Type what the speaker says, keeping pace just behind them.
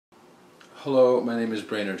Hello, my name is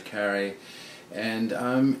Brainard Carey, and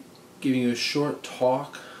I'm giving you a short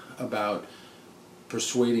talk about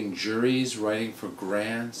persuading juries, writing for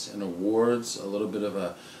grants and awards, a little bit of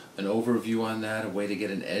an overview on that, a way to get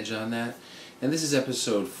an edge on that. And this is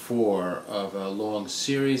episode 4 of a long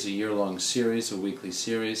series, a year-long series, a weekly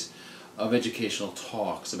series of educational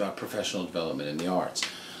talks about professional development in the arts.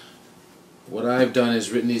 What I've done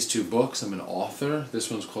is written these 2 books. I'm an author.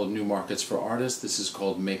 This one's called New Markets for Artists. This is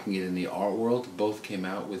called Making It in the Art World. Both came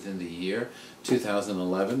out within the year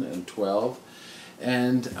 2011 and 12.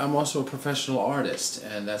 And I'm also a professional artist,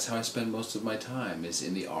 and that's how I spend most of my time, is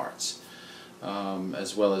in the arts,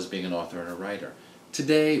 as well as being an author and a writer.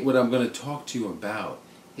 Today, what I'm going to talk to you about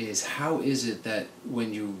is how is it that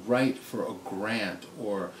when you write for a grant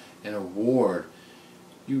or an award,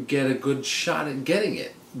 you get a good shot at getting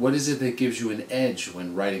it. What is it that gives you an edge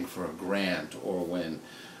when writing for a grant or when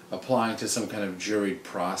applying to some kind of juried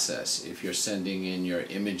process? If you're sending in your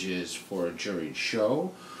images for a juried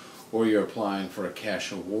show, or you're applying for a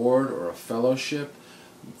cash award or a fellowship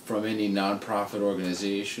from any nonprofit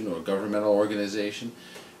organization or governmental organization,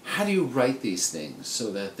 how do you write these things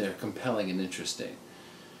so that they're compelling and interesting?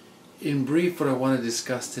 In brief, what I want to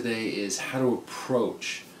discuss today is how to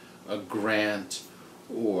approach a grant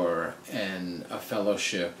or a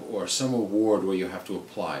fellowship or some award where you have to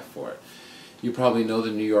apply for it. You probably know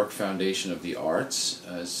the New York Foundation of the Arts,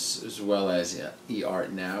 as well as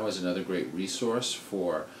eArt Now is another great resource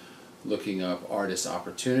for looking up artist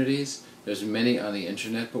opportunities. There's many on the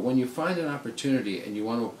internet, but when you find an opportunity and you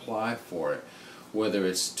want to apply for it, whether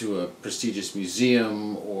it's to a prestigious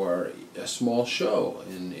museum or a small show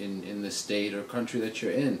in the state or country that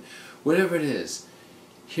you're in, whatever it is,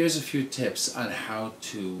 here's a few tips on how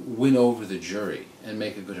to win over the jury and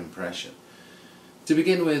make a good impression. To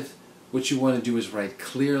begin with, what you want to do is write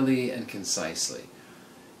clearly and concisely.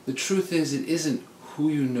 The truth is, it isn't who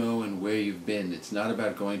you know and where you've been. It's not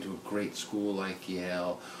about going to a great school like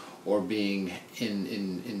Yale or being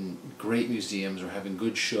in great museums or having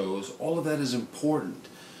good shows. All of that is important.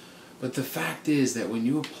 But the fact is that when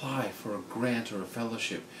you apply for a grant or a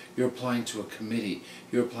fellowship, you're applying to a committee,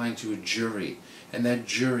 you're applying to a jury, and that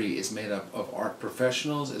jury is made up of art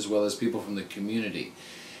professionals as well as people from the community.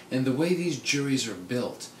 And the way these juries are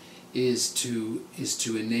built is to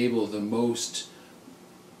enable the most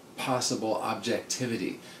possible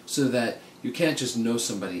objectivity, so that you can't just know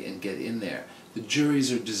somebody and get in there. The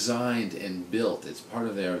juries are designed and built. It's part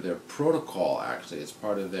of their protocol, actually. It's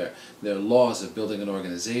part of their laws of building an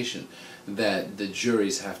organization that the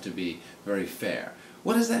juries have to be very fair.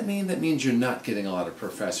 What does that mean? That means you're not getting a lot of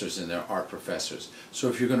professors in there, art professors. So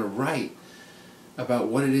if you're going to write about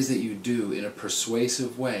what it is that you do in a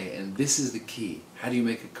persuasive way, and this is the key, how do you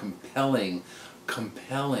make a compelling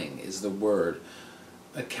is the word,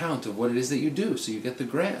 account of what it is that you do so you get the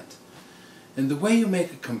grant? And the way you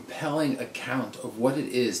make a compelling account of what it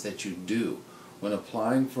is that you do when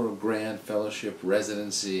applying for a grant, fellowship,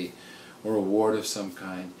 residency, or award of some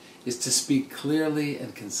kind is to speak clearly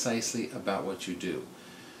and concisely about what you do.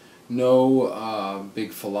 No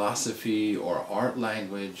big philosophy or art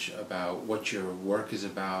language about what your work is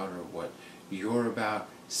about or what you're about.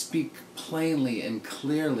 Speak plainly and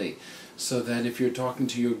clearly, so that if you're talking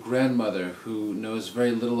to your grandmother who knows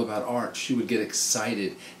very little about art, she would get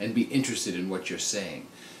excited and be interested in what you're saying.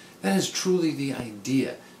 That is truly the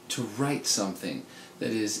idea, to write something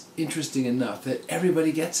that is interesting enough that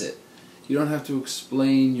everybody gets it. You don't have to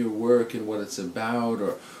explain your work and what it's about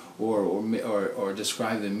or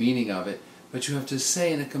describe the meaning of it, but you have to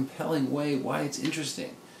say in a compelling way why it's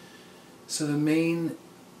interesting. So the main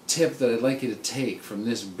tip that I'd like you to take from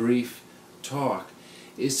this brief talk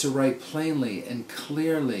is to write plainly and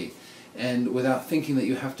clearly and without thinking that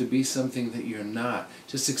you have to be something that you're not.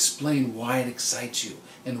 Just explain why it excites you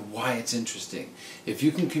and why it's interesting. If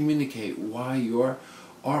you can communicate why your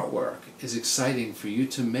artwork is exciting for you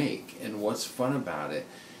to make and what's fun about it,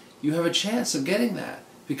 you have a chance of getting that,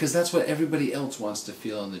 because that's what everybody else wants to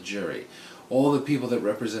feel in the jury. All the people that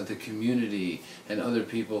represent the community and other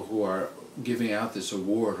people who are giving out this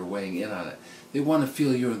award or weighing in on it, they want to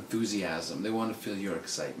feel your enthusiasm. They want to feel your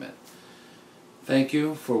excitement. Thank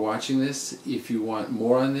you for watching this. If you want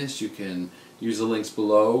more on this, you can use the links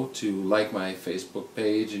below to like my Facebook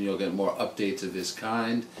page, and you'll get more updates of this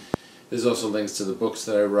kind. There's also links to the books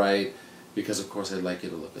that I write, because of course I'd like you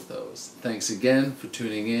to look at those. Thanks again for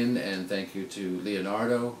tuning in, and thank you to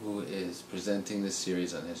Leonardo, who is presenting this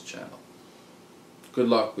series on his channel. Good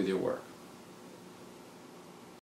luck with your work.